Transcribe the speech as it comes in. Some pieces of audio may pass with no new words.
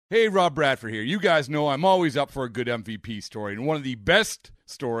Hey, Rob Bradford here. You guys know I'm always up for a good MVP story, and one of the best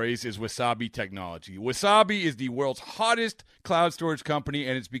stories is Wasabi Technology. Wasabi is the world's hottest cloud storage company,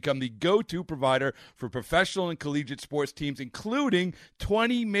 and it's become the go-to provider for professional and collegiate sports teams, including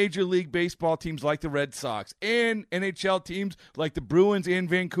 20 Major League Baseball teams like the Red Sox and NHL teams like the Bruins and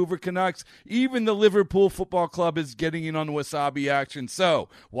Vancouver Canucks. Even the Liverpool Football Club is getting in on the Wasabi action. So,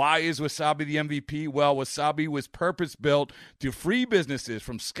 why is Wasabi the MVP? Well, Wasabi was purpose-built to free businesses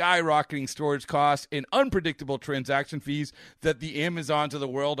from skyrocketing storage costs and unpredictable transaction fees that the Amazons of the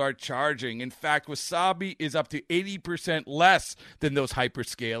world are charging. In fact, Wasabi is up to 80% less than those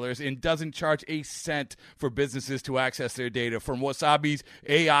hyperscalers and doesn't charge a cent for businesses to access their data. From Wasabi's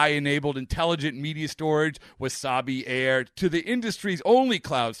AI-enabled intelligent media storage, Wasabi Air, to the industry's only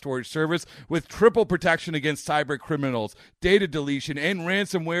cloud storage service with triple protection against cyber criminals, data deletion, and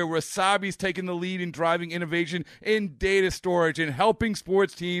ransomware, Wasabi's taken the lead in driving innovation in data storage and helping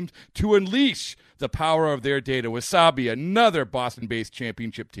sports teams to unleash the power of their data. Wasabi, another Boston-based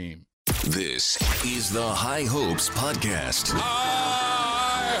championship team. This is the High Hopes Podcast.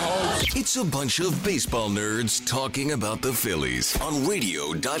 High Hopes. It's a bunch of baseball nerds talking about the Phillies on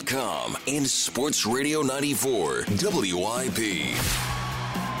radio.com and Sports Radio 94 WIP.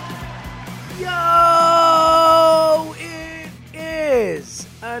 Yo! It is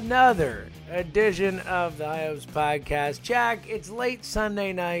another edition of the High Hopes Podcast. Jack, it's late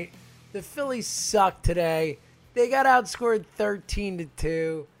Sunday night. The Phillies suck today. They got outscored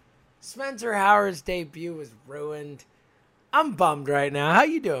 13-2. Spencer Howard's debut was ruined. I'm bummed right now. How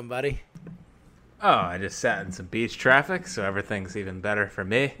you doing, buddy? Oh, I just sat in some beach traffic, so everything's even better for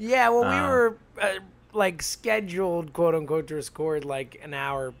me. Yeah, well, we were scheduled, quote unquote, to record like an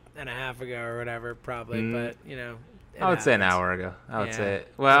hour and a half ago or whatever, probably. But I would say an hour ago. I would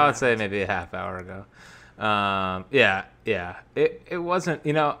say maybe a half hour ago. It wasn't,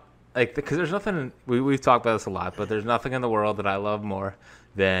 because there's nothing. We've talked about this a lot, but there's nothing in the world that I love more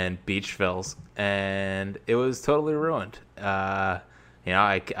than beach fills, and it was totally ruined. I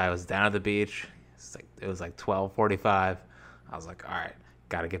was down at the beach. It was like 12:45. I was like, all right,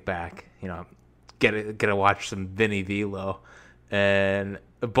 got to get back. Get to watch some Vinny Velo, and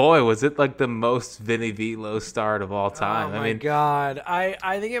boy, was it like the most Vinny Velo start of all time. Oh my God,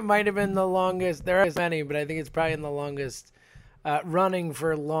 I think it might have been the longest. There are many, but I think it's probably in the longest running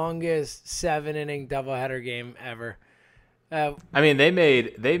for longest 7-inning doubleheader game ever. They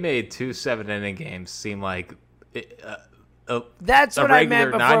made 2 7-inning games seem like that's what I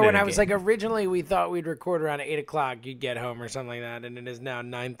meant before when I was game. like, originally we thought we'd record around 8 o'clock. You'd get home or something like that, and it is now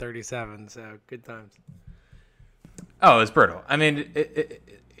 9:37. So good times. Oh, it's brutal. I mean,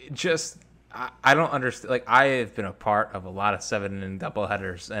 I don't understand. Like, I have been a part of a lot of 7-inning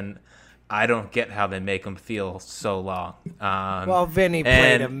doubleheaders, and I don't get how they make them feel so long. Well, Vinny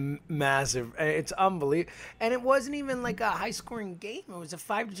played a massive. It's unbelievable, and it wasn't even like a high-scoring game. It was a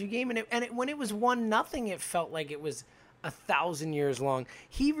 5-2 game, and when it was 1-0, it felt like it was 1,000 years long.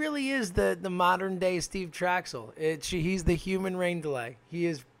 He really is the modern day Steve Traxel. He's the human rain delay. He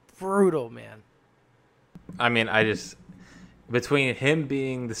is brutal, man. I mean, between him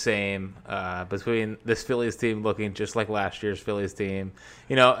being the same, between this Phillies team looking just like last year's Phillies team,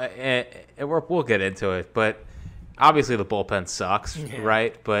 and we'll get into it, but obviously the bullpen sucks,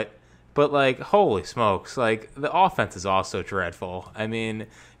 right? But like, holy smokes, like the offense is also dreadful. I mean,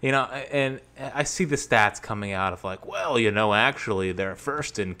 and I see the stats coming out of like, well, actually they're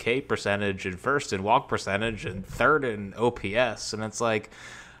first in K percentage and first in walk percentage and third in OPS, and it's like,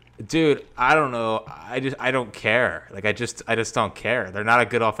 dude, I don't know. I don't care. Like, I just don't care. They're not a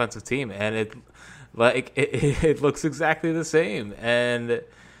good offensive team, and it looks exactly the same. And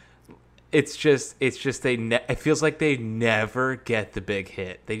it feels like they never get the big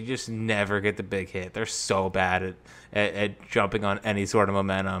hit. They just never get the big hit. They're so bad at jumping on any sort of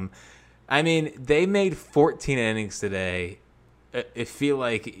momentum. I mean, they made 14 innings today. It feel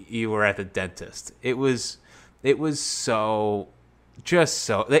like you were at the dentist. It was so. Just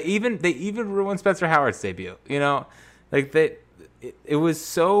so they even ruined Spencer Howard's debut. It was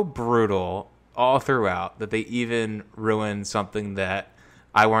so brutal all throughout that they even ruined something that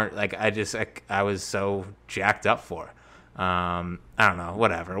I was so jacked up for. I don't know.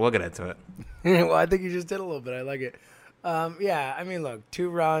 Whatever. We'll get into it. Well, I think you just did a little bit. I like it. I mean, look, 2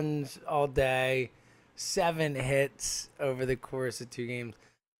 runs all day, 7 hits over the course of 2 games.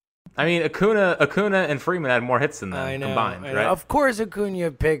 I mean, Acuna and Freeman had more hits than them combined, right? Of course,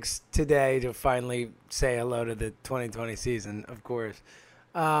 Acuna picks today to finally say hello to the 2020 season. Of course,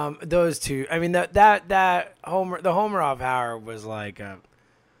 those two. I mean, that homer, the homer off Howard was like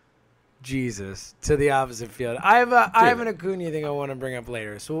Jesus, to the opposite field. I have an Acuna thing I want to bring up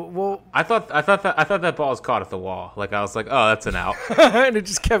later. So we'll. I thought that ball was caught at the wall. Like I was like, oh, that's an out. And it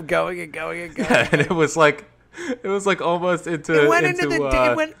just kept going and going and going. Yeah, and it was like almost into. It went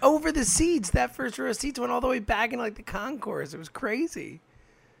it went over the seats. That first row of seats went all the way back into like the concourse. It was crazy.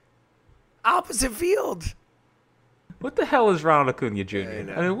 Opposite field. What the hell is Ronald Acuna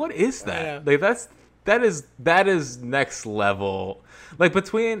Jr.? I mean, what is that? Like that is next level. Like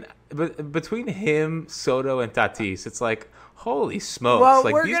between him, Soto, and Tatis, it's like holy smokes. Well,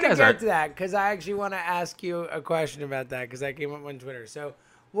 like, we're these gonna guys get to that because I actually want to ask you a question about that because that came up on Twitter. So,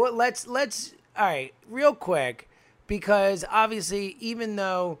 let's all right, real quick, because obviously, even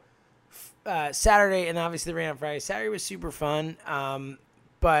though Saturday and obviously the rain on Friday, Saturday was super fun,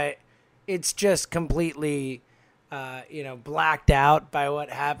 but it's just completely, blacked out by what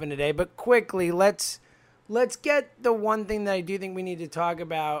happened today. But quickly, let's get the one thing that I do think we need to talk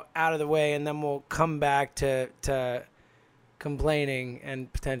about out of the way, and then we'll come back to complaining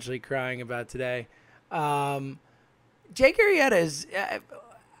and potentially crying about today. Jake Arrieta is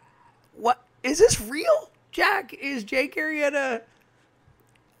what is this real? Jack, is Jake Arrieta?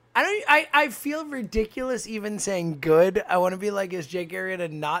 I feel ridiculous even saying good. I want to be like, is Jake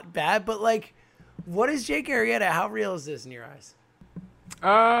Arrieta not bad? But like, what is Jake Arrieta? How real is this in your eyes?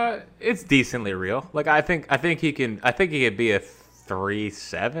 It's decently real. Like I think he can be a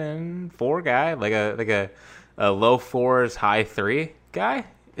 3.7-4 guy, like a low 4s, high 3 guy.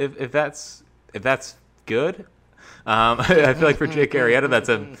 If that's good. I feel like for Jake Arrieta,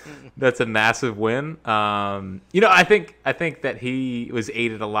 that's a massive win. I think that he was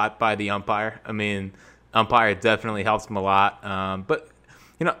aided a lot by the umpire. I mean, umpire definitely helps him a lot. But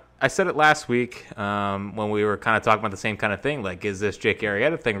I said it last week when we were kind of talking about the same kind of thing. Like, is this Jake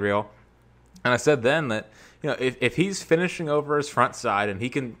Arrieta thing real? And I said then that if he's finishing over his front side and he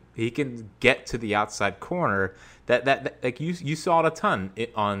can get to the outside corner, that like you saw it a ton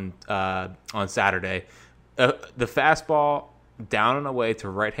on Saturday. The fastball down and away to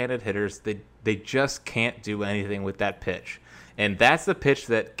right-handed hitters, they just can't do anything with that pitch. And that's the pitch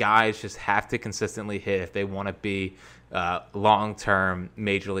that guys just have to consistently hit if they want to be long-term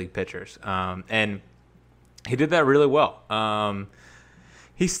major league pitchers. And he did that really well.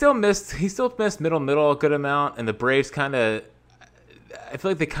 He still missed middle a good amount, and the Braves I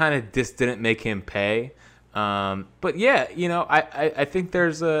feel like they kind of just didn't make him pay. But yeah, I think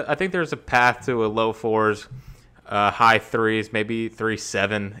there's a path to a low 4s, high 3s, maybe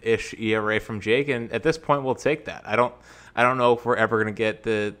 3.7-ish ERA from Jake, and at this point we'll take that. I don't know if we're ever going to get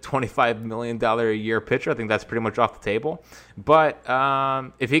the $25 million a year pitcher. I think that's pretty much off the table. But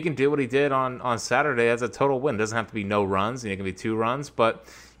if he can do what he did on Saturday, that's a total win. It doesn't have to be no runs. It can be 2 runs. But,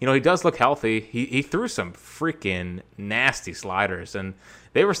 he does look healthy. He threw some freaking nasty sliders, and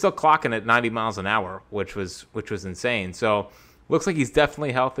they were still clocking at 90 miles an hour, which was insane. So looks like he's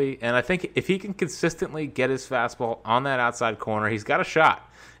definitely healthy. And I think if he can consistently get his fastball on that outside corner, he's got a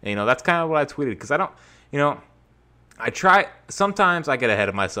shot. And, that's kind of what I tweeted because I don't, I try. Sometimes I get ahead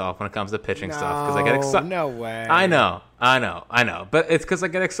of myself when it comes to pitching stuff because I get excited. No way. I know. But it's because I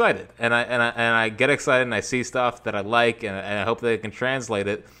get excited, and I get excited, and I see stuff that I like, and I hope they can translate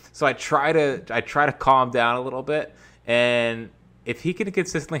it. So I try to calm down a little bit, and if he can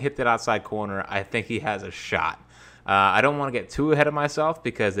consistently hit that outside corner, I think he has a shot. I don't want to get too ahead of myself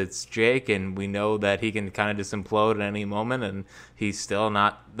because it's Jake, and we know that he can kind of just implode at any moment, and he's still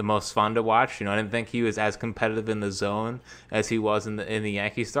not the most fun to watch. I didn't think he was as competitive in the zone as he was in the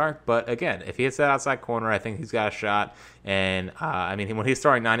Yankee start. But again, if he hits that outside corner, I think he's got a shot. And when he's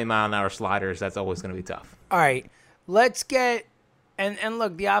throwing 90-mile-an-hour sliders, that's always going to be tough. All right, let's get and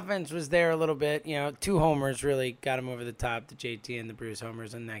look. The offense was there a little bit. 2 homers really got him over the top. The JT and the Bruce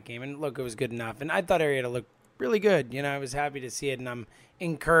homers in that game, and look, it was good enough. And I thought Arrieta looked really good. I was happy to see it, and I'm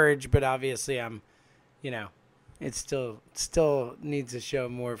encouraged, but obviously I'm, it still needs to show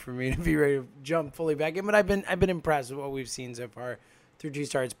more for me to be ready to jump fully back in. But I've been impressed with what we've seen so far through 2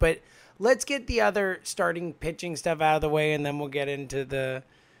 starts. But let's get the other starting pitching stuff out of the way, and then we'll get into the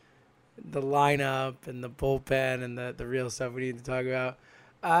lineup and the bullpen and the real stuff we need to talk about.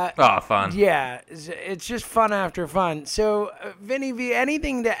 Fun. Yeah, it's just fun after fun. So, Vinny V,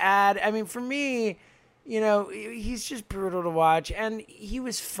 anything to add? I mean, for me, he's just brutal to watch, and he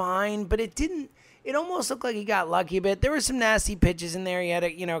was fine, but it almost looked like he got lucky a bit. There were some nasty pitches in there. He had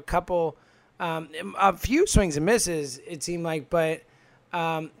a couple, a few swings and misses, it seemed like, but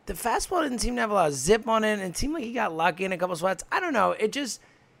the fastball didn't seem to have a lot of zip on it, and it seemed like he got lucky in a couple spots. I don't know.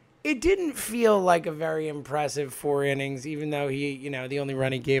 It didn't feel like a very impressive 4 innings, even though he, the only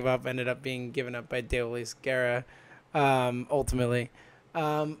run he gave up ended up being given up by Deolis Guerra, ultimately.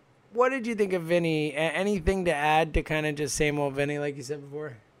 what did you think of Vinny? Anything to add to kind of just same old Vinny, like you said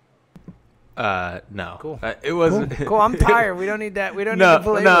before? No. Cool. It wasn't. Cool. I'm tired. We don't need that. We don't need to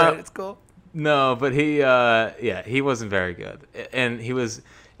belabor it. It's cool. No, but he wasn't very good, and he was.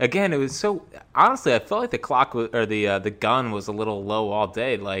 Again, it was so. Honestly, I felt like the clock was, or the gun was a little low all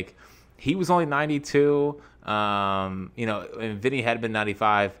day. Like he was only 92. And Vinny had been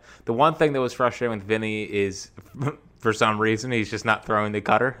 95. The one thing that was frustrating with Vinny is, for some reason, he's just not throwing the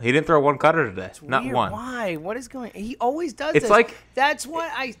cutter. He didn't throw one cutter today. It's not weird. one. Why? What is going? He always does. It's this. like that's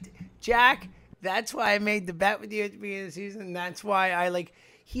what Jack. That's why I made the bet with you at the beginning of the season. That's why I like.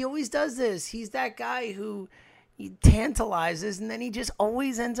 He always does this. He's that guy who he tantalizes, and then he just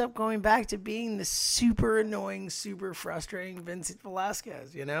always ends up going back to being the super annoying, super frustrating Vincent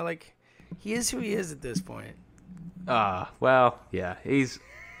Velasquez. You know, like he is who he is at this point. Well, yeah, he's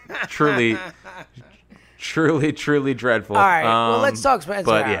truly, truly dreadful. All right, well, let's talk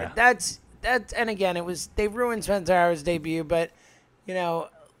Spencer Howard. Yeah. That's and again, they ruined Spencer Howard's debut, but I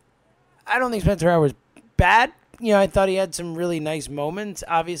don't think Spencer Howard was bad. I thought he had some really nice moments.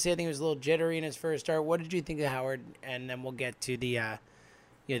 Obviously, I think he was a little jittery in his first start. What did you think of Howard? And then we'll get to the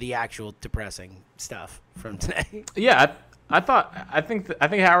actual depressing stuff from today. Yeah, I think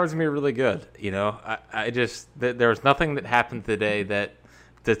Howard's gonna be really good. There was nothing that happened today that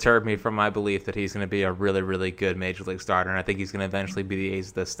deterred me from my belief that he's going to be a really, really good major league starter, and I think he's going to eventually be the ace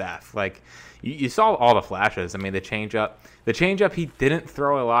of the staff. Like you saw all the flashes. I mean, the changeup he didn't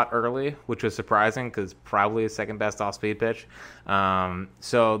throw a lot early, which was surprising because probably his second best off speed pitch.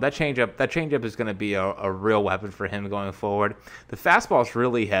 So that changeup is going to be a real weapon for him going forward. The fastball is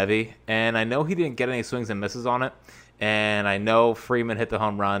really heavy, and I know he didn't get any swings and misses on it, and I know Freeman hit the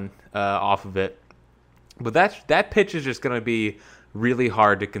home run off of it, but that pitch is just going to be really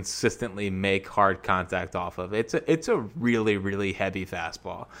hard to consistently make hard contact off of. It's a really, really heavy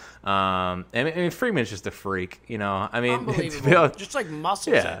fastball. And Freeman's just a freak, I mean, unbelievable. Just like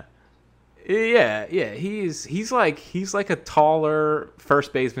muscles. Yeah. He's like a taller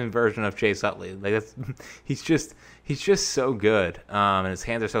first baseman version of Chase Utley. Like he's just so good. And his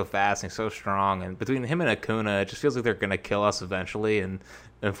hands are so fast and so strong. And between him and Acuna, it just feels like they're gonna kill us eventually. And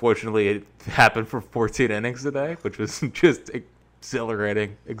unfortunately, it happened for 14 innings today, which was just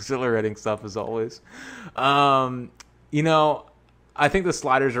exhilarating stuff as always. I think the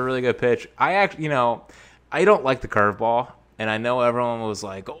slider's a really good pitch. I don't like the curveball, and I know everyone was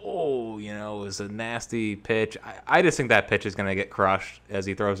like, it was a nasty pitch. I just think that pitch is going to get crushed as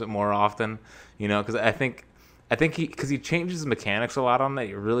he throws it more often, because I think he changes his mechanics a lot on that.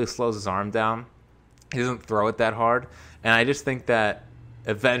 It really slows his arm down. He doesn't throw it that hard, and I just think that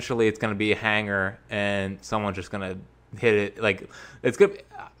eventually it's going to be a hanger, and someone's just going to hit it. Like it's good.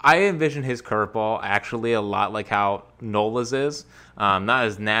 I envision his curveball actually a lot like how Nola's is. Not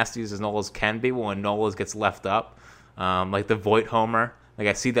as nasty as Nola's can be when Nola's gets left up, like the Voit homer. Like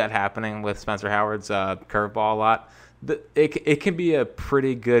I see that happening with Spencer Howard's curveball a lot. It can be a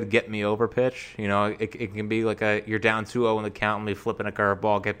pretty good get me over pitch. It can be like you're down 2-0 in the count and we flipping a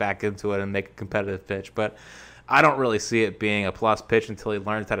curveball, get back into it and make a competitive pitch. But I don't really see it being a plus pitch until he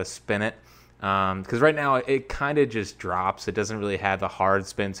learns how to spin it. Because right now it kind of just drops. It doesn't really have a hard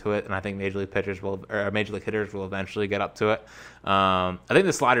spin to it, and I think major league hitters will eventually get up to it. I think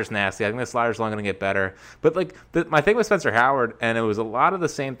the slider's nasty. I think the slider's only going to get better. But my thing with Spencer Howard, and it was a lot of the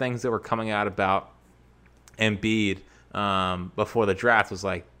same things that were coming out about Embiid before the draft, was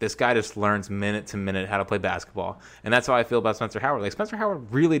like this guy just learns minute to minute how to play basketball, and that's how I feel about Spencer Howard. Like Spencer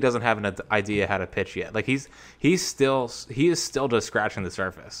Howard really doesn't have an idea how to pitch yet. Like he is still just scratching the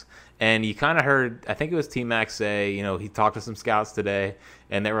surface. And you kind of heard, I think it was T-Mac say, he talked to some scouts today,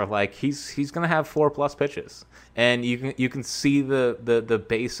 and they were like, he's going to have 4+ pitches. And you can see the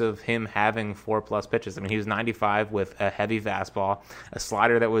base of him having 4+ pitches. I mean, he was 95 with a heavy fastball, a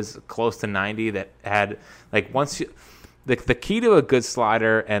slider that was close to 90 that had, like, the key to a good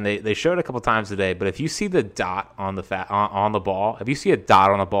slider, and they showed it a couple times today, but if you see the dot on the ball, if you see a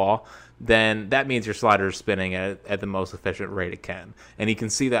dot on the ball, then that means your slider is spinning at the most efficient rate it can, and you can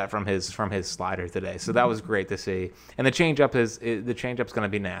see that from his slider today. So that was great to see. And the changeup's going to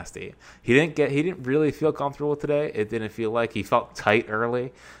be nasty. He didn't really feel comfortable today. It didn't feel like he felt tight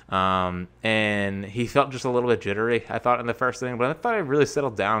early, and he felt just a little bit jittery, I thought, in the first inning. But I thought he really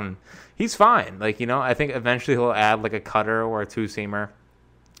settled down. He's fine. I think eventually he'll add like a cutter or a two-seamer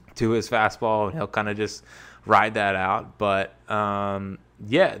to his fastball, and he'll kind of just ride that out. But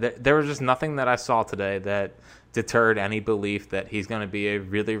there was just nothing that I saw today that deterred any belief that he's going to be a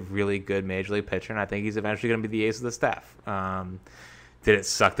really, really good major league pitcher, and I think he's eventually going to be the ace of the staff. Did it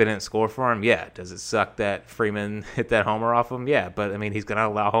suck they didn't score for him? Yeah. Does it suck that Freeman hit that homer off him? Yeah. But, I mean, he's going to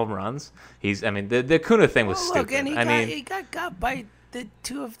allow home runs. The Acuna thing was stupid. Look, and he got got by the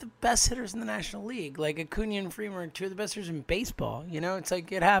two of the best hitters in the National League. Like, Acuna and Freeman are two of the best hitters in baseball. You know, it's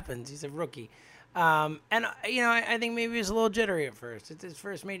like it happens. He's a rookie. And, you know, I think maybe he was a little jittery at first. It's his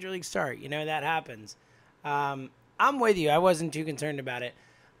first Major League start. You know, that happens. I'm with you. I wasn't too concerned about it.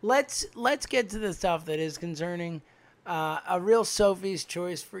 Let's get to the stuff that is concerning. A real Sophie's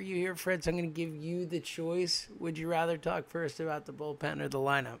choice for you here, Fritz. I'm going to give you the choice. Would you rather talk first about the bullpen or the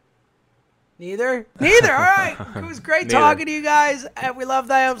lineup? Neither? All right. It was great talking to you guys. We love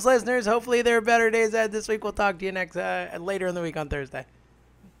the IOPS listeners. Hopefully there are better days ahead this week. We'll talk to you next later in the week on Thursday.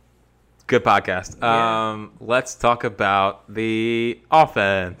 Good podcast. Yeah. Let's talk about the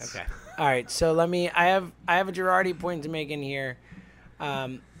offense. Okay. All right. So I have a Girardi point to make in here.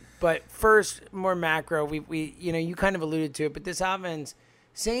 But first, more macro, we you kind of alluded to it, but this offense,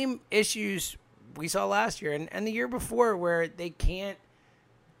 same issues we saw last year and the year before, where they can't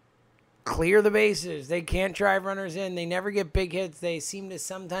clear the bases. They can't drive runners in. They never get big hits. They seem to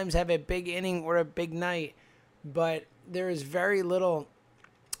sometimes have a big inning or a big night, but there is very little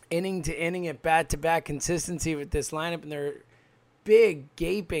inning to inning at bat to bat consistency with this lineup, and there are big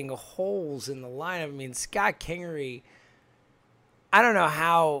gaping holes in the lineup. I mean, Scott Kingery, I don't know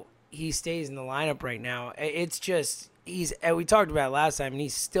how he stays in the lineup right now. It's just, we talked about it last time, and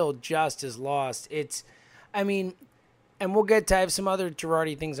he's still just as lost. And we'll get to, I have some other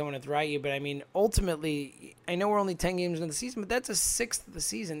Girardi things I want to throw at you, but I mean, ultimately, I know we're only 10 games into the season, but that's a sixth of the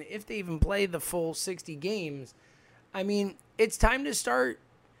season. If they even play the full 60 games, I mean, it's time to start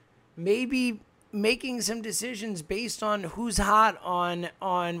maybe making some decisions based on who's hot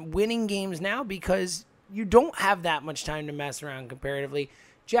on winning games now, because you don't have that much time to mess around comparatively.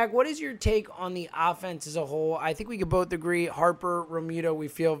 Jack, what is your take on the offense as a whole? I think we could both agree Harper, Romuto, we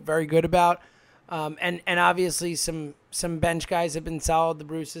feel very good about. And obviously some bench guys have been solid. The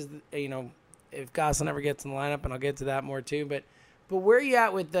Bruces, if Gosselin ever gets in the lineup, and I'll get to that more too. But where are you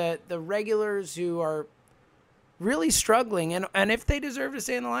at with the regulars who are really struggling? And if they deserve to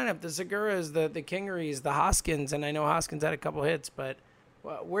stay in the lineup, the Seguras, the Kingerys, the Hoskins, and I know Hoskins had a couple hits, but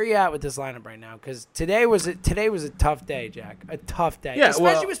where are you at with this lineup right now? Because today was a tough day, Jack. A tough day. Yeah,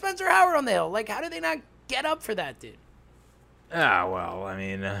 especially with Spencer Howard on the hill. Like, how did they not get up for that, dude? Well, I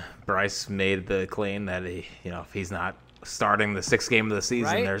mean, Bryce made the claim that if he's not starting the sixth game of the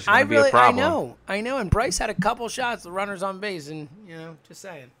season, right? There's going to be a problem. I know. And Bryce had a couple shots, the runners on base, and just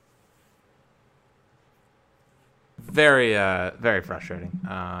saying. Very, very frustrating.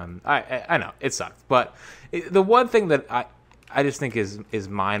 I know it sucks, but the one thing that I just think is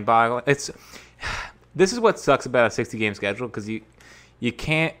mind-boggling. This is what sucks about a 60-game schedule, because you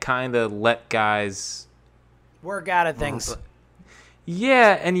can't kind of let guys work out of things.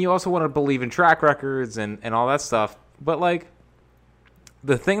 Yeah, and you also want to believe in track records and all that stuff. But like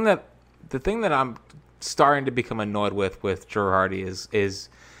the thing that I'm starting to become annoyed with Girardi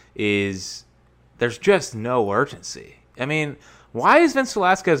is there's just no urgency. I mean, why is Vince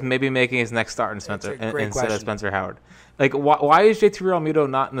Velasquez maybe making his next start instead of Spencer Howard? Like, why is JT Realmuto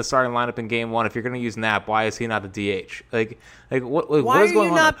not in the starting lineup in Game 1? If you're going to use Knapp, why is he not the DH? What is going on? Why are you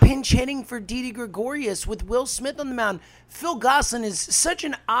not pinch hitting for Didi Gregorius with Will Smith on the mound? Phil Gosselin is such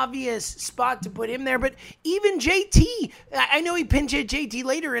an obvious spot to put him there, but even JT, I know he pinch hit JT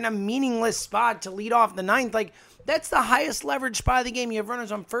later in a meaningless spot to lead off the ninth. Like, that's the highest leverage spot of the game. You have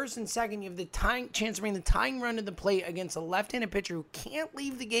runners on first and second. You have the chance to bring the tying run to the plate against a left-handed pitcher who can't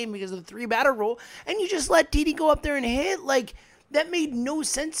leave the game because of the three-batter rule, and you just let Didi go up there and hit. Like, that made no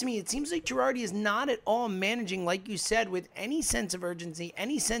sense to me. It seems like Girardi is not at all managing, like you said, with any sense of urgency,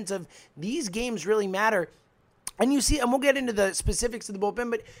 any sense of these games really matter. And you see, and we'll get into the specifics of the bullpen,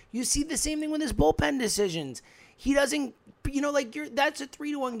 but you see the same thing with his bullpen decisions. He doesn't, that's a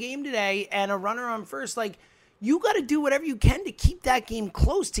 3-1 game today, and a runner on first, like, you got to do whatever you can to keep that game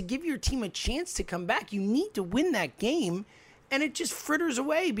close, to give your team a chance to come back. You need to win that game, and it just fritters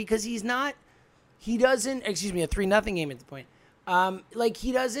away because a 3-0 game at the point.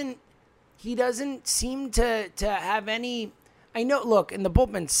 He doesn't seem to have any. I know. Look, and the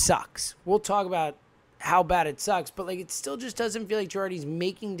bullpen sucks. We'll talk about how bad it sucks, but it still just doesn't feel like Girardi's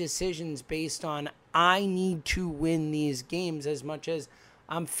making decisions based on I need to win these games as much as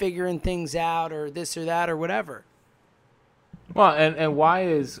I'm figuring things out or this or that or whatever. Well, and why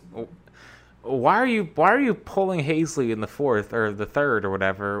are you pulling Hazley in the fourth or the third or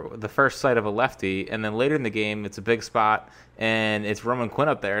whatever, the first sight of a lefty, and then later in the game it's a big spot and it's Roman Quinn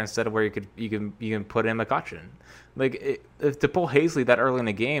up there instead of where you can put in McCutcheon. To pull Hazley that early in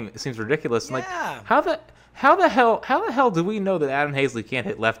the game, it seems ridiculous. Yeah. How How the hell do we know that Adam Hazley can't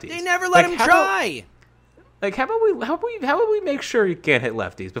hit lefties? They never let him try. How about we make sure he can't hit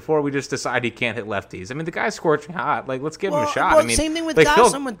lefties before we just decide he can't hit lefties? I mean, the guy's scorching hot. Like, let's give him a shot. Well, I mean, same thing with like,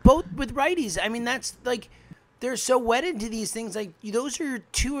 Gosselin with righties. I mean, that's like they're so wedded to these things. Like, those are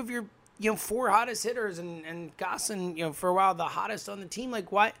two of your 4 hottest hitters, and Gosselin, for a while the hottest on the team.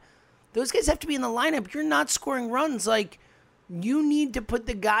 Like, why? Those guys have to be in the lineup. You're not scoring runs. Like, you need to put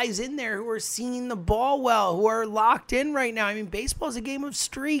the guys in there who are seeing the ball well, who are locked in right now. I mean, baseball's a game of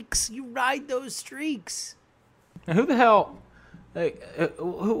streaks. You ride those streaks. And who the hell?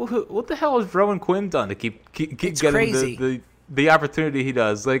 What the hell has Rowan Quinn done to keep getting the opportunity he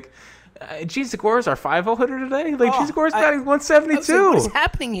does? Like, Gene Segura's our 5-0 hitter today. Like, Gene Segura's batting 172. What is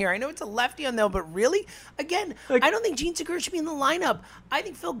happening here? I know it's a lefty on the hill, but really, again, I don't think Gene Segura should be in the lineup. I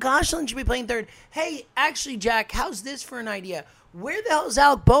think Phil Gosselin should be playing third. Hey, actually, Jack, how's this for an idea? Where the hell is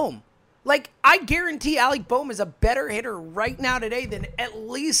Alec Boehm? Like, I guarantee Alec Boehm is a better hitter right now today than at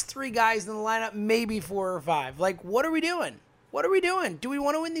least 3 guys in the lineup, maybe 4 or 5. Like, what are we doing? What are we doing? Do we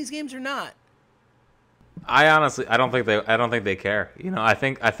want to win these games or not? I don't think they care. I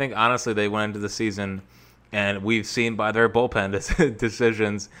think honestly they went into the season, and we've seen by their bullpen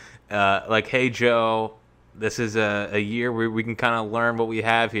decisions, like, hey Joe, this is a year where we can kind of learn what we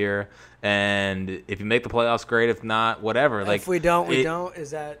have here, and if you make the playoffs, great. If not, whatever. Like, if we don't, we don't. Is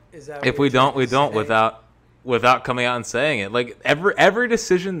that? If we don't, we don't. Without coming out and saying it. Like, every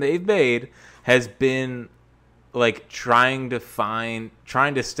decision they've made has been like trying to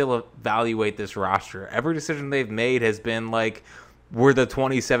still evaluate this roster. Every decision they've made has been like, we're the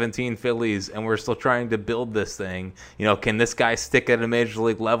 2017 Phillies and we're still trying to build this thing. Can this guy stick at a major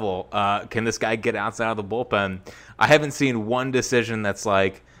league level? Can this guy get outside of the bullpen? I haven't seen one decision that's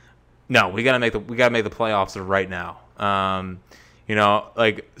like, no, we gotta make the playoffs right now.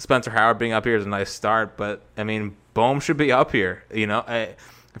 Like Spencer Howard being up here is a nice start, but I mean, Boehm should be up here.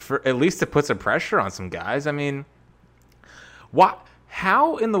 For at least to put some pressure on some guys. I mean,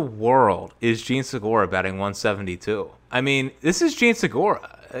 how in the world is Gene Segura batting 172? I mean, this is Gene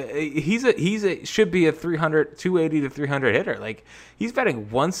Segura. He's should be a 280 to 300 hitter. Like, he's batting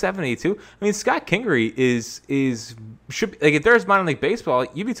 172. I mean, Scott Kingery should be, like, if there's minor league baseball,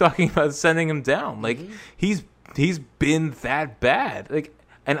 you'd be talking about sending him down. Like, he's been that bad. Like,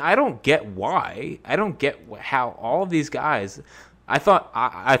 and I don't get why. I don't get how all of these guys. I thought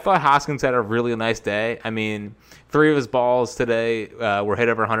Hoskins had a really nice day. I mean, 3 of his balls today were hit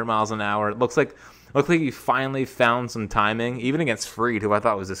over 100 miles an hour. It looks like he finally found some timing, even against Fried, who I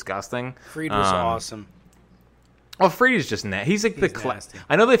thought was disgusting. Fried was awesome. Well, Fried is just nasty. He's nasty.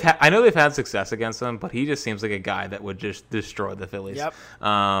 I know they've had success against him, but he just seems like a guy that would just destroy the Phillies. Yep.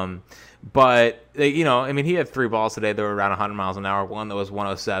 But I mean, he had 3 balls today that were around 100 miles an hour. One that was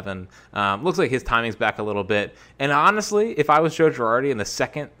 107. Looks like his timing's back a little bit. And honestly, if I was Joe Girardi, and the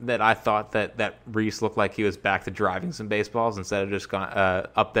second that I thought that Reese looked like he was back to driving some baseballs instead of just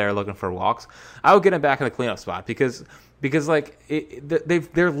up there looking for walks, I would get him back in the cleanup spot because like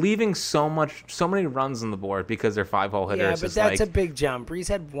they're leaving so many runs on the board because they're 5-hole hitters. Yeah, but that's a big jump. Reese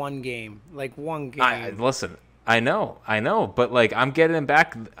had one game. Listen. I know, but like, I'm getting him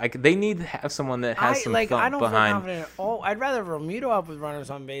back. They need to have someone that has some thump I don't behind. feel confident at all. I'd rather Realmuto up with runners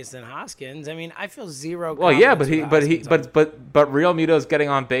on base than Hoskins. I mean, I feel zero. Well, yeah, but Real Muto's getting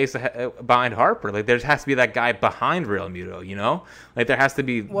on base behind Harper. Like, there has to be that guy behind Real Muto. Like, there has to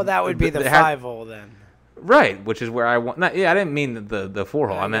be. Well, that would be the 5-hole then. Right, which is where I want. I didn't mean the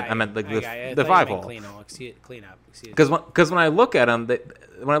 4-hole. I meant like the 5-hole. Clean up. Because when I look at them,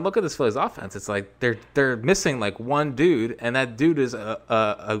 when I look at this Phillies offense, it's like they're missing like one dude, and that dude is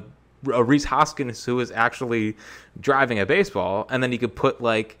a Reese Hoskins who is actually driving a baseball, and then you could put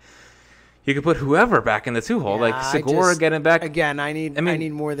whoever back in the 2-hole, like Segura getting back. Again, I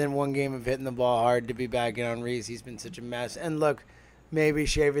need more than one game of hitting the ball hard to be back in on Reese. He's been such a mess. And look, maybe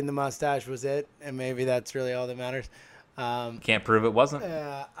shaving the mustache was it, and maybe that's really all that matters. Can't prove it wasn't.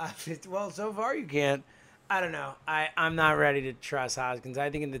 Well, so far you can't. I don't know. I'm not ready to trust Hoskins. I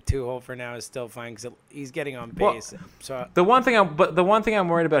think in the 2-hole for now is still fine because he's getting on base. Well, so the one thing I'm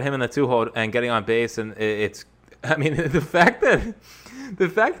worried about him in the 2-hole and getting on base, and the fact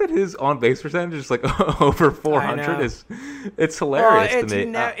that his on base percentage is like over 400 it's hilarious to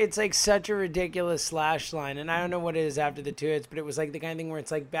me. It's like such a ridiculous slash line, and I don't know what it is after the 2 hits, but it was like the kind of thing where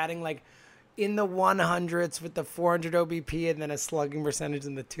it's like batting like in the 100s with the 400 OBP and then a slugging percentage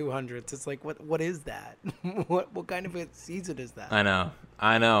in the 200s. It's like, what is that? what kind of a season is that?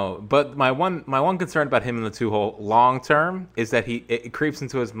 I know. But my one concern about him in the 2-hole long term is that it creeps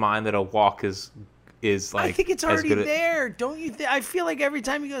into his mind that a walk is is like. I think it's as already good there. Don't you think? I feel like every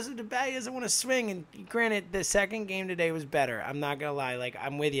time he goes to the bat, he doesn't want to swing. And granted, the second game today was better. I'm not gonna lie. Like,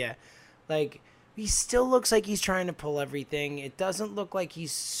 I'm with you. Like, he still looks like he's trying to pull everything. It doesn't look like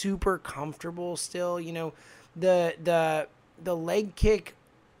he's super comfortable still. You know, the leg kick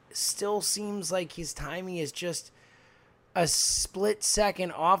still seems like his timing is just a split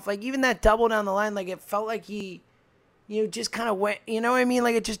second off. Like, even that double down the line, like, it felt like he, you know, just kind of went, you know what I mean?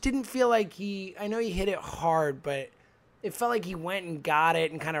 Like, it just didn't feel like I know he hit it hard, but it felt like he went and got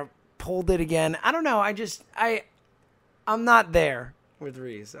it and kind of pulled it again. I don't know. I'm not there with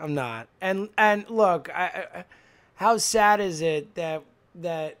Reese. I'm not. And look, how sad is it that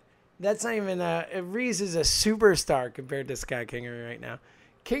that's not even Reese is a superstar compared to Scott Kingery right now.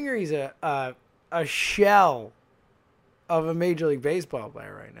 Kingery's a shell of a Major League Baseball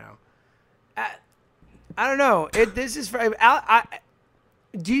player right now. I don't know. This is for.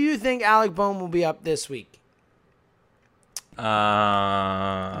 Do you think Alec Bohm will be up this week?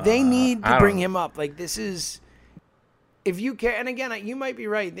 They need to bring him up. Like, this is, if you care. And again, you might be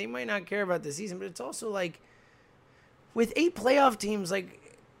right. They might not care about the season, but it's also like with 8 playoff teams, like,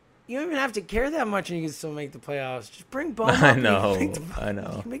 you don't even have to care that much, and you can still make the playoffs. Just bring Bohm up. I know. You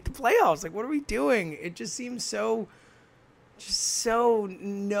can make the playoffs. Like, what are we doing? It just seems so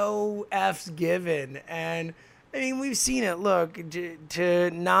no F's given. And I mean, we've seen it. Look, to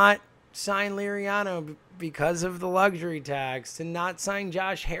not sign Liriano because of the luxury tax, to not sign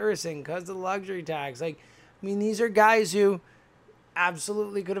Josh Harrison because of the luxury tax. Like, I mean, these are guys who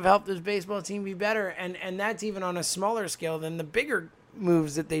absolutely could have helped this baseball team be better. And that's even on a smaller scale than the bigger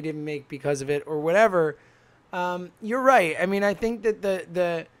moves that they didn't make because of it or whatever. You're right. I mean, I think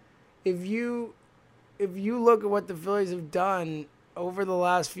that if you look at what the Phillies have done over the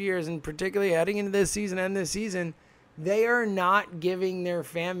last few years, and particularly heading into this season, they are not giving their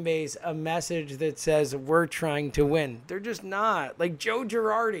fan base a message that says we're trying to win. They're just not. Like, Joe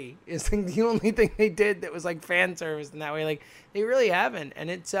Girardi is the only thing they did that was like fan service in that way. Like, they really haven't, and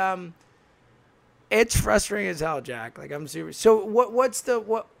it's frustrating as hell, Jack. Like, I'm super. So what's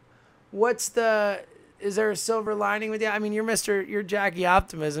the is there a silver lining with you? I mean, you're Jackie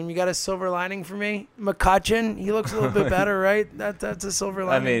Optimism. You got a silver lining for me? McCutcheon, he looks a little bit better, right? That's a silver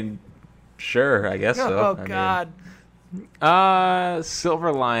lining. I mean, sure, I guess so. Oh, God.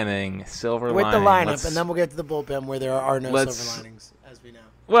 Silver lining. With the lineup, and then we'll get to the bullpen where there are no silver linings, as we know.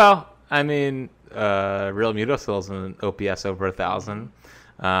 Well, I mean, Real Muto still has an OPS over 1,000.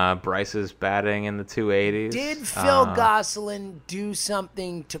 Bryce is batting in the 280s. Did Phil Gosselin do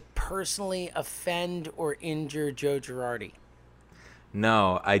something to personally offend or injure Joe Girardi?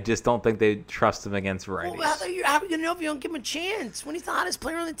 No, I just don't think they trust him against righties. Well, how are you going to know if you don't give him a chance? When he's the hottest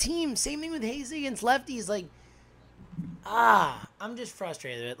player on the team. Same thing with Hazy against lefties. Like, I'm just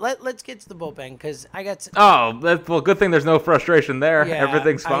frustrated. Let's get to the bullpen because I got some... Oh, well, good thing there's no frustration there. Yeah,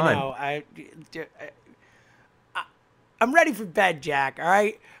 everything's fine. I know. I'm ready for bed, Jack. All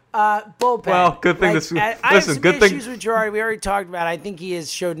right, bullpen. Well, good thing I have some issues with Girardi. We already talked about it. I think he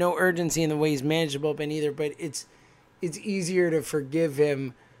has showed no urgency in the way he's managed the bullpen either. But it's easier to forgive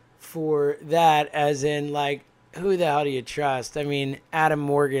him for that, as in, like, who the hell do you trust? I mean, Adam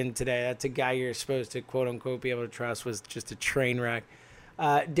Morgan today. That's a guy you're supposed to quote unquote be able to trust. Was just a train wreck.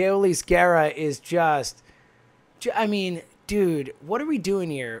 Deolis Guerra is just. I mean, dude, what are we doing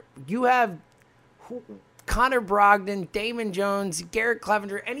here? You have Connor Brogdon, Damon Jones, Garrett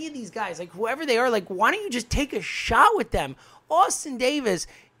Clevenger, any of these guys, like, whoever they are, like, why don't you just take a shot with them? Austin Davis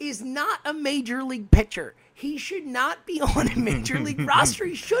is not a major league pitcher. He should not be on a major league roster.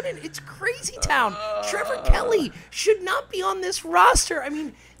 He shouldn't. It's crazy town. Trevor Kelly should not be on this roster. I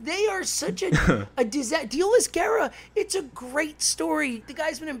mean, they are such a disaster. Deolis Guerra, it's a great story. The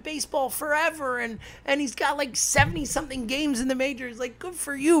guy's been in baseball forever, and he's got like 70-something games in the majors. Like, good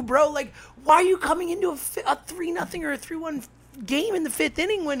for you, bro. Like, why are you coming into a 3-0 or a 3-1 game in the 5th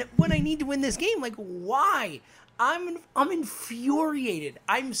inning when I need to win this game? Like, why? I'm infuriated.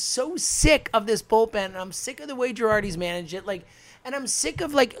 I'm so sick of this bullpen, and I'm sick of the way Girardi's managed it. Like, and I'm sick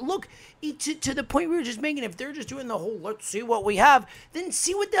of, like, look, to the point we were just making, if they're just doing the whole let's see what we have, then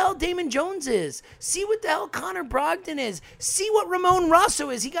see what the hell Damon Jones is. See what the hell Connor Brogdon is. See what Ramon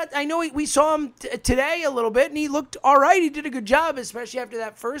Rosso is. I know we saw him today a little bit, and he looked all right. He did a good job, especially after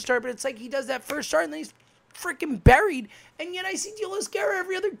that first start, but it's like he does that first start, and then he's freaking buried, and yet I see Deolis Guerra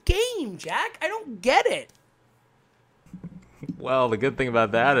every other game, Jack. I don't get it. Well, the good thing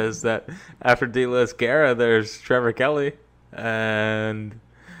about that is that after Deolis Guerra, there's Trevor Kelly, and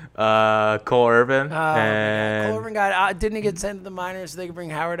Cole Irvin. And Cole Irvin didn't he get sent to the minors so they could bring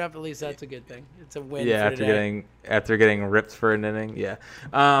Howard up? At least that's a good thing. It's a win. Yeah, for after getting ripped for an inning. Yeah.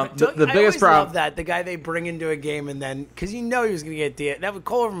 The I biggest problem. love that the guy they bring into a game and then because he was going to get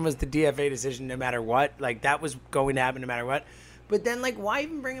Cole Irvin was the DFA decision no matter what. Like that was going to happen no matter what. But then, like, why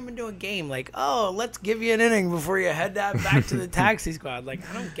even bring him into a game? Like, oh, let's give you an inning before you head back to the taxi squad. Like,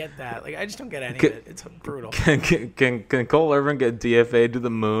 I don't get that. Like, I just don't get any of it. It's brutal. Can Cole Irvin get DFA'd to the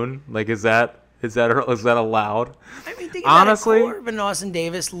moon? Like, is that allowed? I mean, think honestly, about it. Cole Irvin and Austin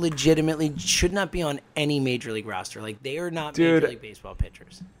Davis legitimately should not be on any major league roster. Like, they are not major league baseball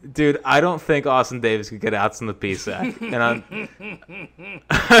pitchers. Dude, I don't think Austin Davis could get outs in the PSAC. And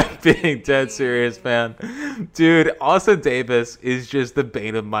I'm being dead serious, man. Dude, Austin Davis is just the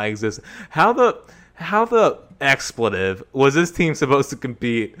bane of my existence. How the expletive was this team supposed to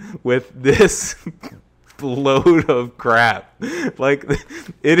compete with this load of crap? Like,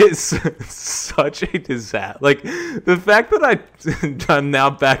 it is such a disaster. Like, the fact that I'm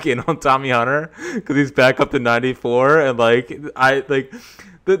now back in on Tommy Hunter because he's back up to 94 and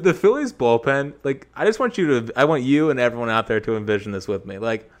the Phillies bullpen, like, I want you and everyone out there to envision this with me.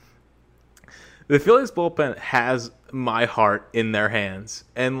 Like, the Phillies bullpen has my heart in their hands.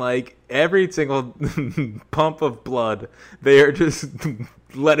 And, like, every single pump of blood, they are just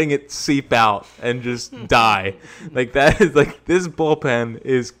letting it seep out and just die. Like, that is, like, this bullpen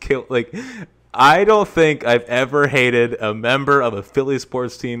is killed. Like, I don't think I've ever hated a member of a Phillies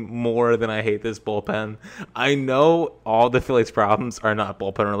sports team more than I hate this bullpen. I know all the Phillies problems are not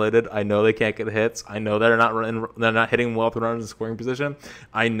bullpen related. I know they can't get hits. I know they're not hitting well with runners in scoring position.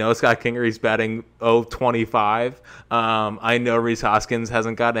 I know Scott Kingery's batting .025. I know Rhys Hoskins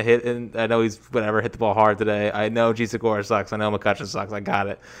hasn't gotten a hit, and I know he's hit the ball hard today. I know G. Segura sucks. I know McCutchen sucks. I got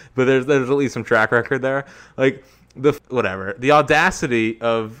it. But there's at least some track record there. Like, the audacity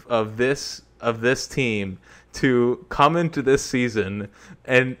of this team to come into this season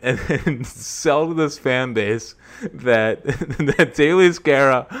and sell to this fan base that Daily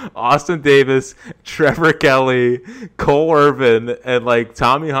Esquera, Austin Davis, Trevor Kelly, Cole Irvin, and like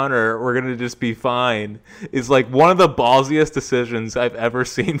Tommy Hunter were gonna just be fine is like one of the ballsiest decisions I've ever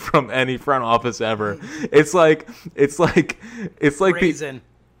seen from any front office ever. It's like Brazen.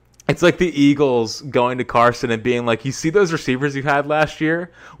 It's like the Eagles going to Carson and being like, "You see those receivers you had last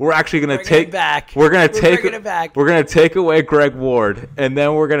year? We're actually going to take it back. We're going to take it back. We're going to take away Greg Ward, and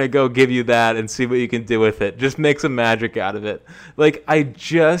then we're going to go give you that and see what you can do with it. Just make some magic out of it." Like, I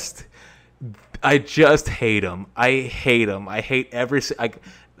just hate him. I hate him. I hate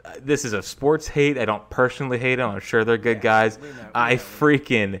this is a sports hate. I don't personally hate them. I'm sure they're good guys. I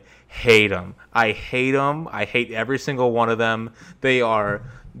freaking hate them. I hate them. I hate every single one of them. I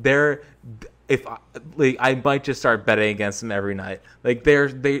might just start betting against them every night. Like,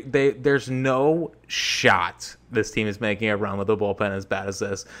 there's no shot this team is making a run with a bullpen as bad as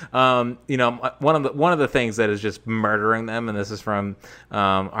this. One of the things that is just murdering them, and this is from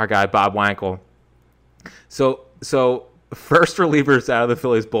our guy Bob Wankel. So first relievers out of the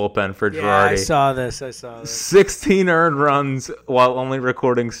Phillies bullpen for Girardi. Yeah, I saw this. 16 earned runs while only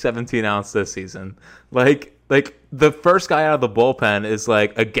recording 17 outs this season. Like the first guy out of the bullpen is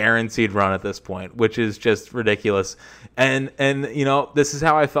like a guaranteed run at this point, which is just ridiculous. And this is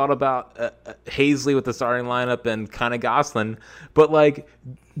how I felt about Hazley with the starting lineup and kind of Gosselin. But like,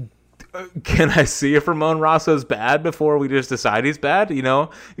 can I see if Ramon Rosso's bad before we just decide he's bad?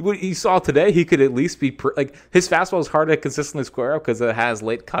 You saw today he could at least be his fastball is hard to consistently square up because it has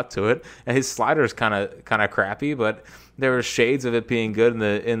late cut to it, and his slider is kind of crappy, but there were shades of it being good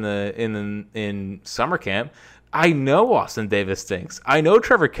in summer camp. I know Austin Davis stinks. I know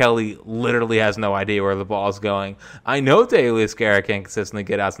Trevor Kelly literally has no idea where the ball is going. I know Daily Esquera can't consistently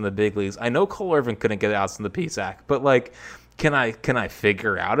get outs in the big leagues. I know Cole Irvin couldn't get outs in the PSAC, but like, Can I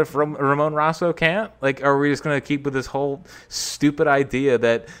figure out if Ramon Rosso can't? Like, are we just going to keep with this whole stupid idea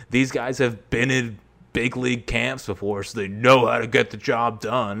that these guys have been in big league camps before, so they know how to get the job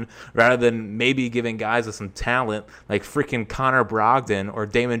done, rather than maybe giving guys with some talent like freaking Connor Brogdon or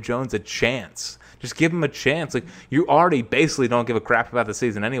Damon Jones a chance? Just give them a chance. Like, you already basically don't give a crap about the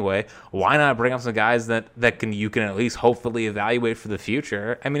season anyway. Why not bring up some guys that you can at least hopefully evaluate for the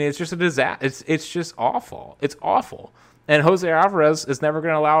future? I mean, it's just a disaster. It's just awful. It's awful. And Jose Alvarez is never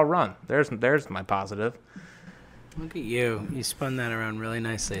going to allow a run. There's my positive. Look at you. You spun that around really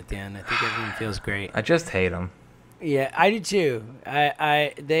nicely at the end. I think everyone feels great. I just hate them. Yeah, I do too.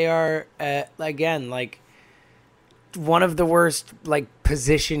 They are, again, like one of the worst like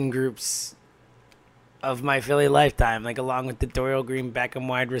position groups of my Philly lifetime, like along with the Doyle Green Beckham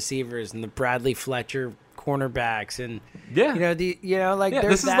wide receivers and the Bradley Fletcher cornerbacks and Yeah.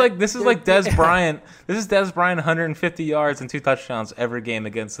 This is like Dez Bryant. This is Dez Bryant 150 yards and 2 touchdowns every game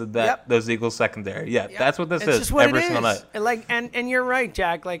against those Eagles secondary. Yeah, that's what this is every single night. Like and you're right,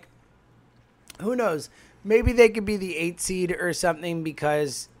 Jack. Like, who knows? Maybe they could be the 8 seed or something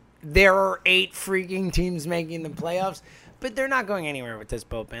because there are 8 freaking teams making the playoffs. But they're not going anywhere with this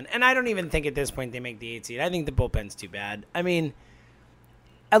bullpen. And I don't even think at this point they make the 8 seed. I think the bullpen's too bad. I mean,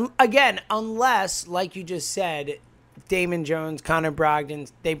 again, unless, like you just said, Damon Jones, Connor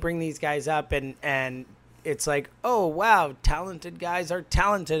Brogdon, they bring these guys up and it's like, oh, wow, talented guys are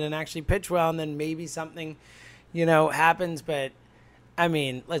talented and actually pitch well, and then maybe something, happens. But, I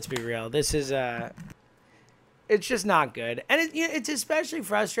mean, let's be real. This is it's just not good. And it's especially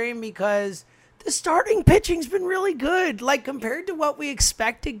frustrating because the starting pitching's been really good. Like, compared to what we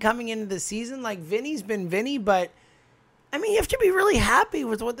expected coming into the season, like, Vinny's been Vinny, but, I mean, you have to be really happy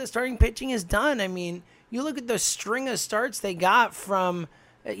with what the starting pitching has done. I mean, you look at the string of starts they got from,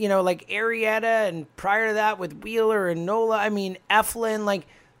 like, Arrieta, and prior to that with Wheeler and Nola. I mean, Eflin, like,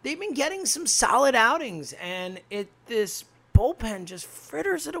 they've been getting some solid outings, and this bullpen just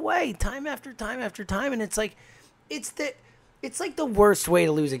fritters it away time after time after time, and it's like, it's like the worst way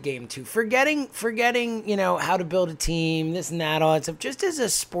to lose a game, too. Forgetting, how to build a team, this and that, all that stuff. Just as a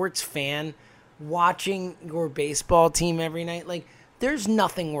sports fan, watching your baseball team every night, like, there's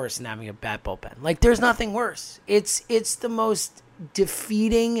nothing worse than having a bad bullpen. Like, there's nothing worse. It's the most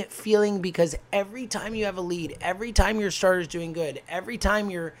defeating feeling because every time you have a lead, every time your starter's doing good, every time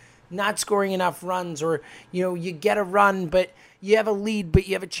you're not scoring enough runs or, you get a run, but you have a lead, but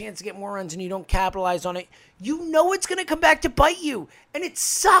you have a chance to get more runs and you don't capitalize on it, it's going to come back to bite you. And it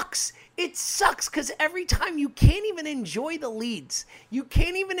sucks. It sucks because every time you can't even enjoy the leads. You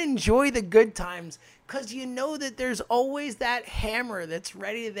can't even enjoy the good times because you know that there's always that hammer that's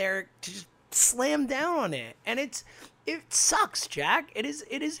ready there to just slam down on it. And it sucks, Jack. It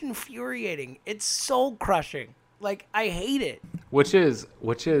is infuriating. It's soul crushing. Like, I hate it. Which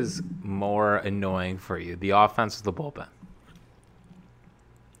is more annoying for you, the offense or the bullpen?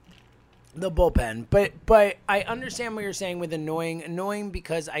 The bullpen, but I understand what you're saying with annoying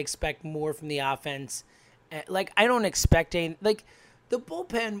because I expect more from the offense. Like, I don't expect any, like, the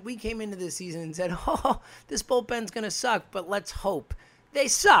bullpen. We came into the season and said, "Oh, this bullpen's gonna suck," but let's hope. They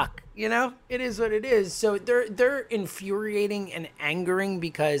suck, It is what it is. So they're infuriating and angering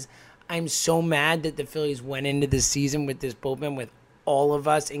because I'm so mad that the Phillies went into the season with this bullpen with all of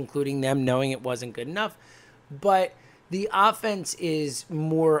us, including them, knowing it wasn't good enough, but the offense is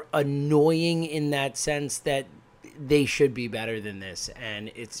more annoying in that sense that they should be better than this, and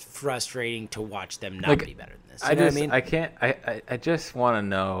it's frustrating to watch them not be better than this. I just want to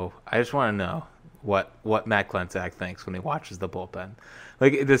know. I just want to know what Matt Klentak thinks when he watches the bullpen.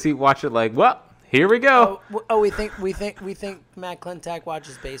 Like, does he watch it like, well, here we go? We think Matt Klentak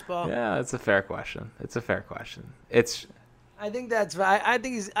watches baseball? Yeah, it's a fair question. I think that's right. I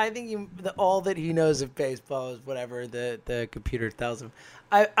think all that he knows of baseball is whatever the computer tells him.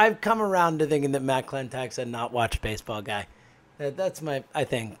 I've come around to thinking that Matt Klentak's a not watch baseball guy. That's I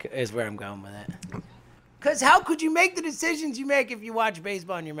think is where I'm going with it. Because how could you make the decisions you make if you watch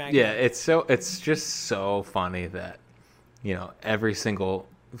baseball on your Mac? Yeah, it's just so funny that every single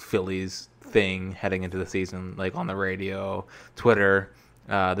Phillies thing heading into the season, like on the radio, Twitter,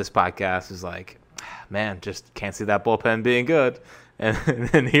 this podcast is like, man, just can't see that bullpen being good,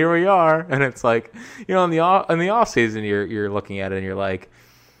 and here we are, and it's like, in the off season, you're looking at it and you're like,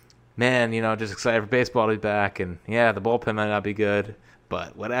 man, just excited for baseball to be back, and yeah, the bullpen might not be good,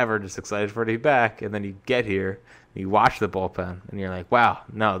 but whatever, just excited for it to be back, and then you get here, you watch the bullpen, and you're like, wow,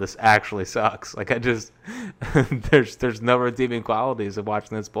 no, this actually sucks. Like, there's no redeeming qualities of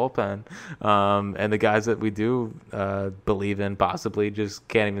watching this bullpen. And the guys that we do believe in possibly just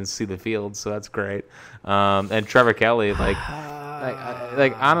can't even see the field, so that's great. And Trevor Kelly, like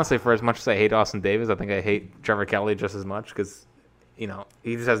honestly, for as much as I hate Austin Davis, I think I hate Trevor Kelly just as much because,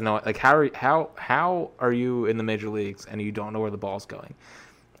 he just has no, like, how are you in the major leagues and you don't know where the ball's going?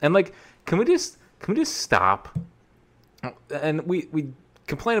 And, like, can we just stop? And we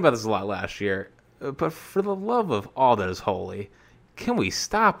complained about this a lot last year, but for the love of all that is holy, can we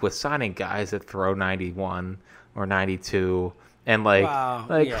stop with signing guys that throw 91 or 92 and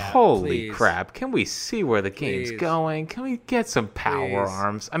holy please. Crap, can we see where the game's going? Can we get some power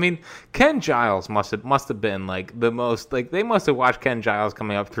arms? I mean, Ken Giles must have been like the most, like, they must have watched Ken Giles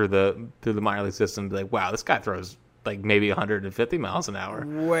coming up through the minor league system and be like, wow, this guy throws like maybe 150 miles an hour.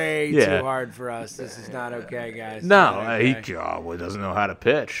 Way too hard for us. This is not okay, guys. No, he doesn't know how to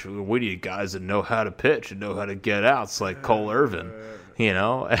pitch. We need guys that know how to pitch and know how to get outs, like Cole Irvin.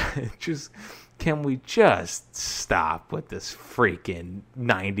 Just can we just stop with this freaking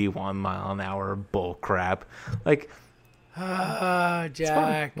 91-mile-an-hour bull crap? Like, Jack. it's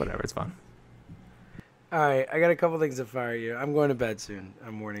fun. Whatever, it's fun. All right, I got a couple things to fire you. I'm going to bed soon.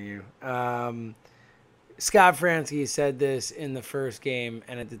 I'm warning you. Scott Fransky said this in the first game,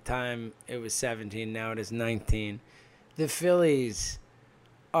 and at the time it was 17. Now it is 19. The Phillies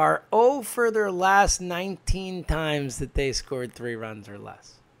are 0 for their last 19 times that they scored 3 runs or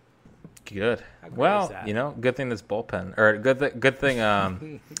less. Good. Well, good thing this bullpen, or good thing.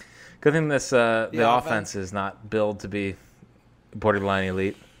 Good thing this the offense is not billed to be borderline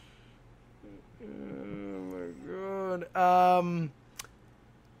elite. Oh my god.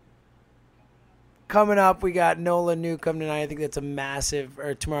 Coming up, we got Nola Newcomb tonight. I think that's a massive,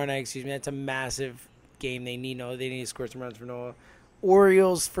 or tomorrow night, excuse me. That's a massive game. They need to score some runs for Nola.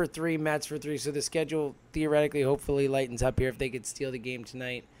 Orioles for 3, Mets for 3. So the schedule theoretically, hopefully, lightens up here if they could steal the game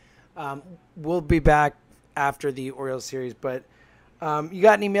tonight. We'll be back after the Orioles series, but you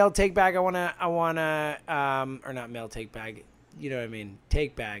got any mail take bag? Or not mail take bag. You know what I mean?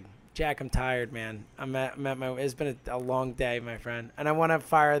 Take bag. Jack, I'm tired, man. It's been a long day, my friend, and I want to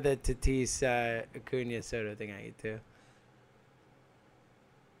fire the Tatis Acuna Soto thing at you too.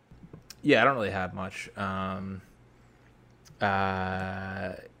 Yeah, I don't really have much. I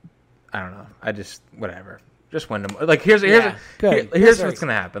don't know. I just whatever. Just win them. Like here's what's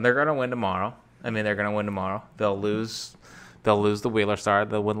gonna happen. They're gonna win tomorrow. I mean, they're gonna win tomorrow. They'll lose the Wheeler start.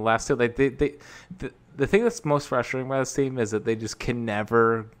 They'll win the last 2. The thing that's most frustrating about this team is that they just can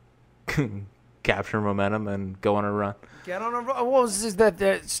never capture momentum and go on a run. Get on a run. What was that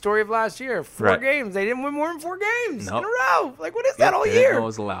the story of last year? 4 games. They didn't win more than 4 games in a row. Like, what is that all year? They didn't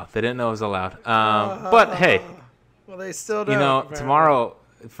know it was allowed. But hey, well, they still don't. Tomorrow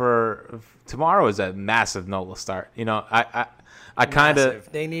is a massive Nola start. I kind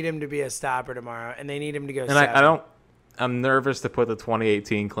of. They need him to be a stopper tomorrow, and they need him to go. And I'm nervous to put the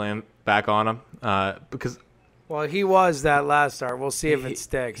 2018 claim back on him because. Well, he was that last start. We'll see if it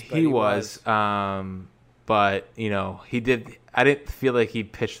sticks. But he was. But he did. I didn't feel like he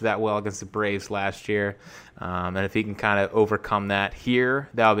pitched that well against the Braves last year, and if he can kind of overcome that here,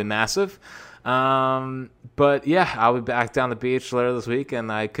 that would be massive. But yeah, I'll be back down the beach later this week,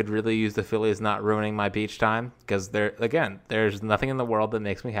 and I could really use the Phillies not ruining my beach time because there's nothing in the world that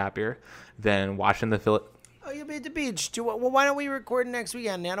makes me happier than watching the Phillies. Oh, you'll be at the beach. Well, why don't we record next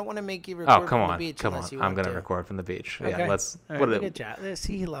weekend? I don't want to make you record from the beach. Come on. I'm going to record from the beach. Okay. Yeah, let's. All right, good job.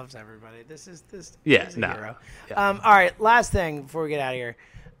 He loves everybody. This is yeah, he's a no. hero. Yeah. All right, last thing before we get out of here.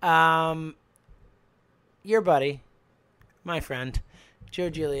 Your buddy, my friend,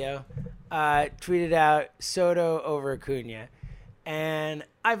 Joe Giglio, tweeted out Soto over Acuna. And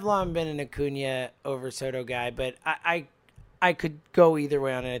I've long been an Acuna over Soto guy, but I could go either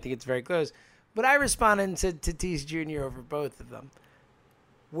way on it. I think it's very close. But I responded and said Tatis Jr. over both of them.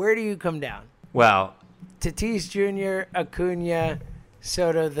 Where do you come down? Well, Tatis Jr., Acuna,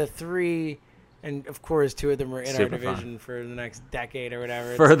 Soto, the 3, and of course 2 of them are in our division for the next decade or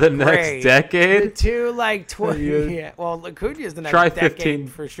whatever. Next decade? The 2, like 20. Yeah. Well, Acuna's the next decade 15,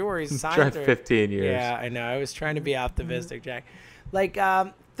 for sure. He's signed try 15 years. Yeah, I know. I was trying to be optimistic, Jack. Like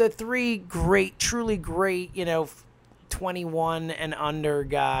the 3 great, truly great, 21 and under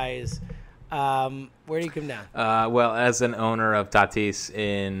guys. Where do you come down? Well, as an owner of Tatis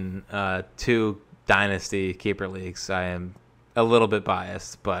in 2 dynasty keeper leagues, I am a little bit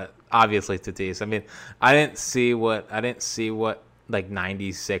biased, but obviously Tatis. I mean, I didn't see what like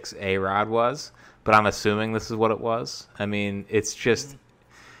 96 A-Rod was, but I'm assuming this is what it was. I mean, it's just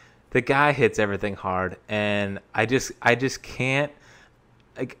the guy hits everything hard, and I just can't.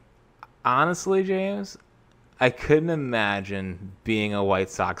 Like, honestly, James, I couldn't imagine being a White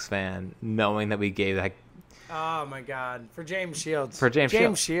Sox fan knowing that we gave that. Oh my God! For James Shields.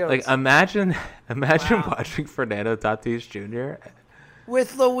 Shields. Like imagine watching Fernando Tatis Jr.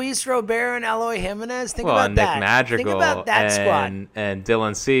 with Luis Robert and Eloy Jimenez. Think about Nick that. Madrigal. Think about that squad. And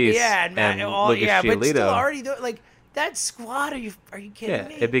Dylan Cease. Yeah, and Lucas Giolito. but still already like that squad. Are you kidding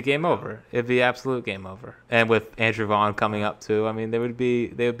me? It'd be game over. It'd be absolute game over. And with Andrew Vaughn coming up too, I mean, they would be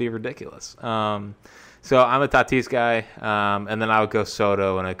ridiculous. So I'm a Tatis guy, and then I would go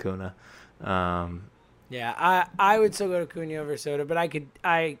Soto and Acuna. Yeah, I would still go to Acuna over Soto, but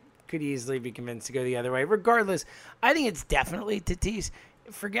I could easily be convinced to go the other way. Regardless, I think it's definitely Tatis.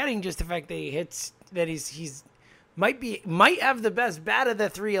 Forgetting just the fact that he's might have the best bat of the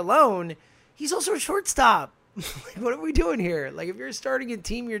 3 alone. He's also a shortstop. Like, what are we doing here? Like, if you're starting a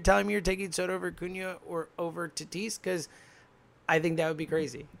team, you're telling me you're taking Soto over Acuna or over Tatis? Because I think that would be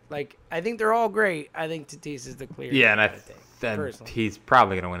crazy. Like, I think they're all great. I think Tatis is the clear. Yeah, and I then personally. he's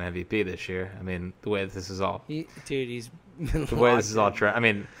probably going to win MVP this year. I mean, the way this is all, He's the way this is all. I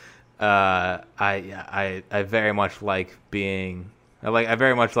mean, I very much like I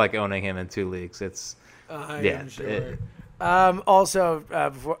very much like owning him in 2 leagues. It's I'm sure. Also,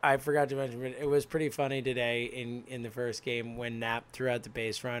 before I forgot to mention, it was pretty funny today in the first game when Knapp threw out the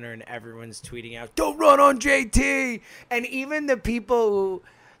base runner and everyone's tweeting out, "Don't run on JT!" And even the people who,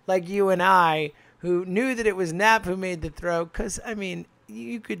 like you and I, who knew that it was Knapp who made the throw, because I mean,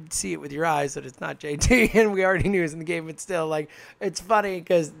 you could see it with your eyes that it's not JT, and we already knew it was in the game. But still, like, it's funny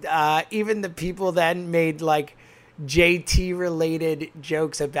because even the people then made like JT related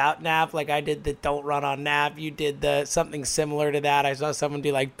jokes about Knapp, like I did the "don't run on Knapp." You did the something similar to that. I saw someone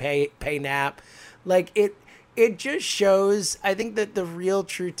do like pay Knapp. Like it just shows. I think that the real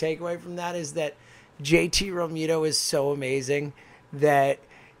true takeaway from that is that JT Realmuto is so amazing that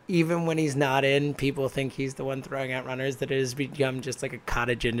even when he's not in, people think he's the one throwing out runners. That it has become just like a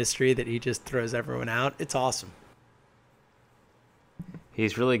cottage industry that he just throws everyone out. It's awesome.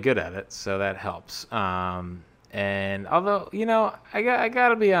 He's really good at it, so that helps. And although, I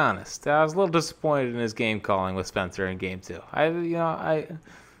gotta be honest, I was a little disappointed in his game calling with Spencer in Game 2. I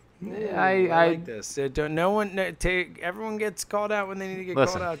like this. Everyone gets called out when they need to get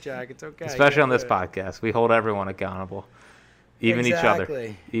called out, Jack. It's okay. Especially on this podcast, we hold everyone accountable, even each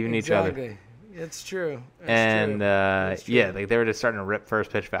other. Each other. It's true. Yeah, they were just starting to rip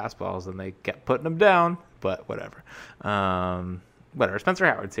first pitch fastballs, and they kept putting them down. But whatever. Spencer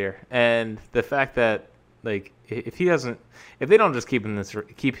Howard's here, and the fact that, like, if they don't just keep him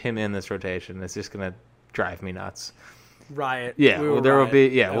in this rotation, it's just gonna drive me nuts. Riot. Yeah,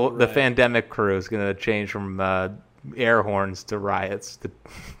 the Fandemic crew is gonna change from air horns to riots.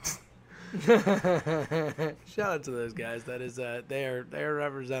 Shout out to those guys. That is, they are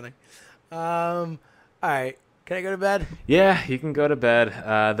representing. All right, can I go to bed? Yeah, you can go to bed.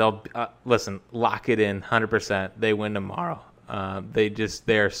 They'll listen. Lock it in, 100%. They win tomorrow. They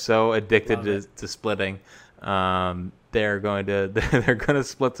are so addicted to splitting. They're going to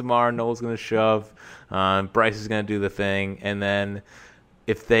split tomorrow. Noel's going to shove. Bryce is going to do the thing, and then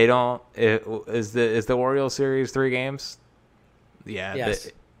if they don't, is the Orioles series 3 games? Yeah. Yes.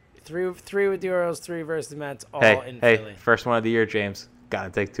 Three with the Orioles, 3 versus the Mets, all in Philly. First one of the year, James. Got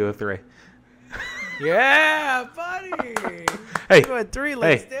to take 2 of 3. Yeah, buddy. Hey, 2 of 3.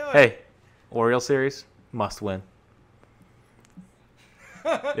 Let's do it. Hey, Orioles series must win.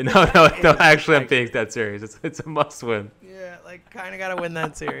 No. Actually, I'm being that serious. It's a must win. Yeah, like kind of got to win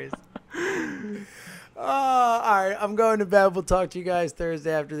that series. All right, I'm going to bed. We'll talk to you guys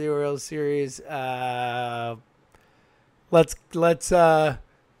Thursday after the Orioles series. Let's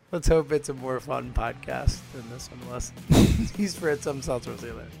hope it's a more fun podcast than this one was. He's Fritz. I'm Seltzer. See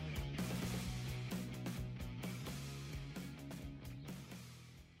you later.